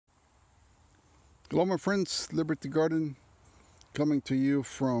Hello my friends, Liberty Garden coming to you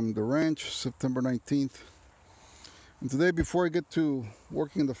from the ranch, September 19th. And today, before I get to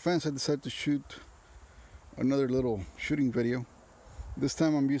working on the fence, I decided to shoot another little shooting video. This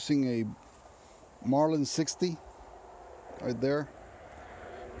time I'm using a Marlin 60 right there,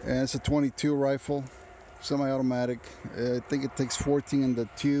 and it's a 22 rifle, semi-automatic. I think it takes 14 in the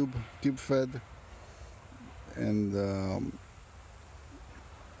tube fed, and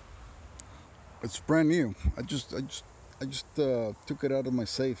it's brand new. I just took it out of my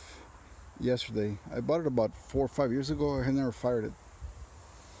safe yesterday. I bought it about 4 or 5 years ago. I had never fired it,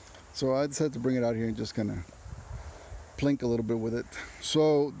 so I decided to bring it out here and just kind of plink a little bit with it.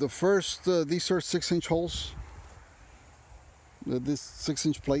 So the first, these are 6-inch holes. These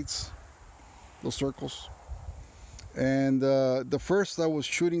 6-inch plates, those circles. And the first I was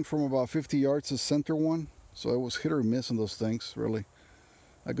shooting from about 50 yards, the center one. So I was hit or miss on those things. Really,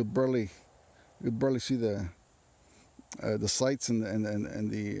 I could barely see the sights and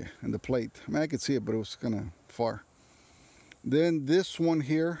the plate. I mean, I could see it, but it was kind of far. Then this one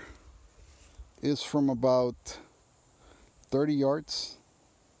here is from about 30 yards,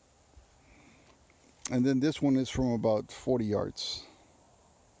 and then this one is from about 40 yards.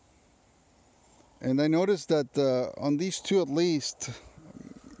 And I noticed that on these two at least,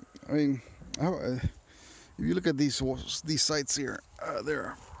 I mean, if you look at these sights here,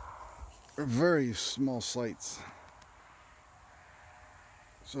 they're very small sights.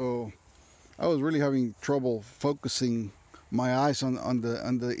 So I was really having trouble focusing my eyes on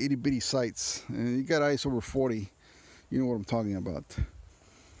the itty bitty sights. And you got eyes over 40, you know what I'm talking about.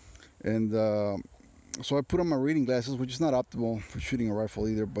 And so I put on my reading glasses, which is not optimal for shooting a rifle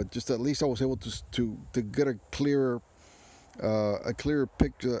either, but just at least I was able to get a clearer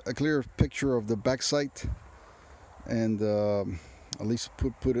picture of the back sight, and at least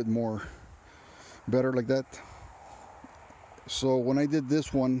put it more better like that. So when I did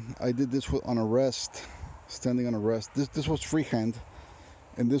this one, I did this on a rest, standing on a rest. This was freehand,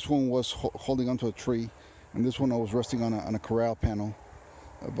 and this one was holding onto a tree, and this one I was resting on a corral panel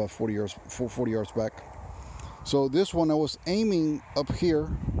about 40 yards back. So this one I was aiming up here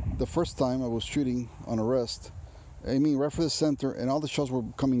the first time I was shooting on a rest, aiming right for the center, and all the shots were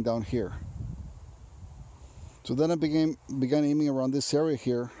coming down here. So then I began aiming around this area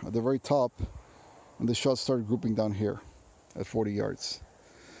here at the very top, and the shots started grouping down here at 40 yards.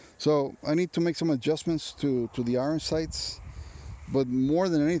 So I need to make some adjustments to the iron sights, but more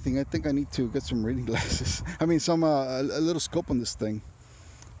than anything, I think I need to get some reading glasses. I mean, a little scope on this thing.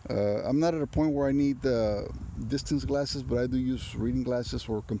 I'm not at a point where I need distance glasses, but I do use reading glasses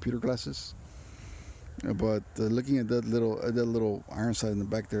or computer glasses. But looking at that little iron sight in the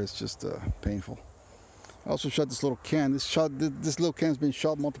back there, it's just painful. I also shot this little can. This little can's been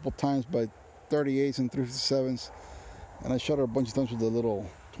shot multiple times by 38s and 357s, and I shot it a bunch of times with the little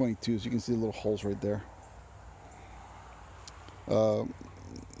 22s. You can see the little holes right there.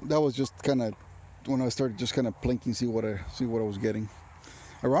 That was just kind of when I started just kind of plinking, see what I was getting.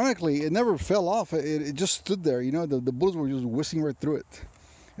 Ironically, it never fell off. It just stood there. You know, the bullets were just whizzing right through it,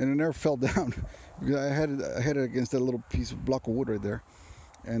 and it never fell down. Because I had it against that little piece of block of wood right there,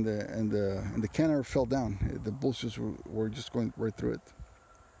 and the can never fell down. The bullets just were just going right through it.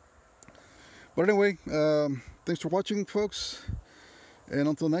 But anyway, thanks for watching, folks, and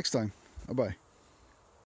until next time, bye-bye.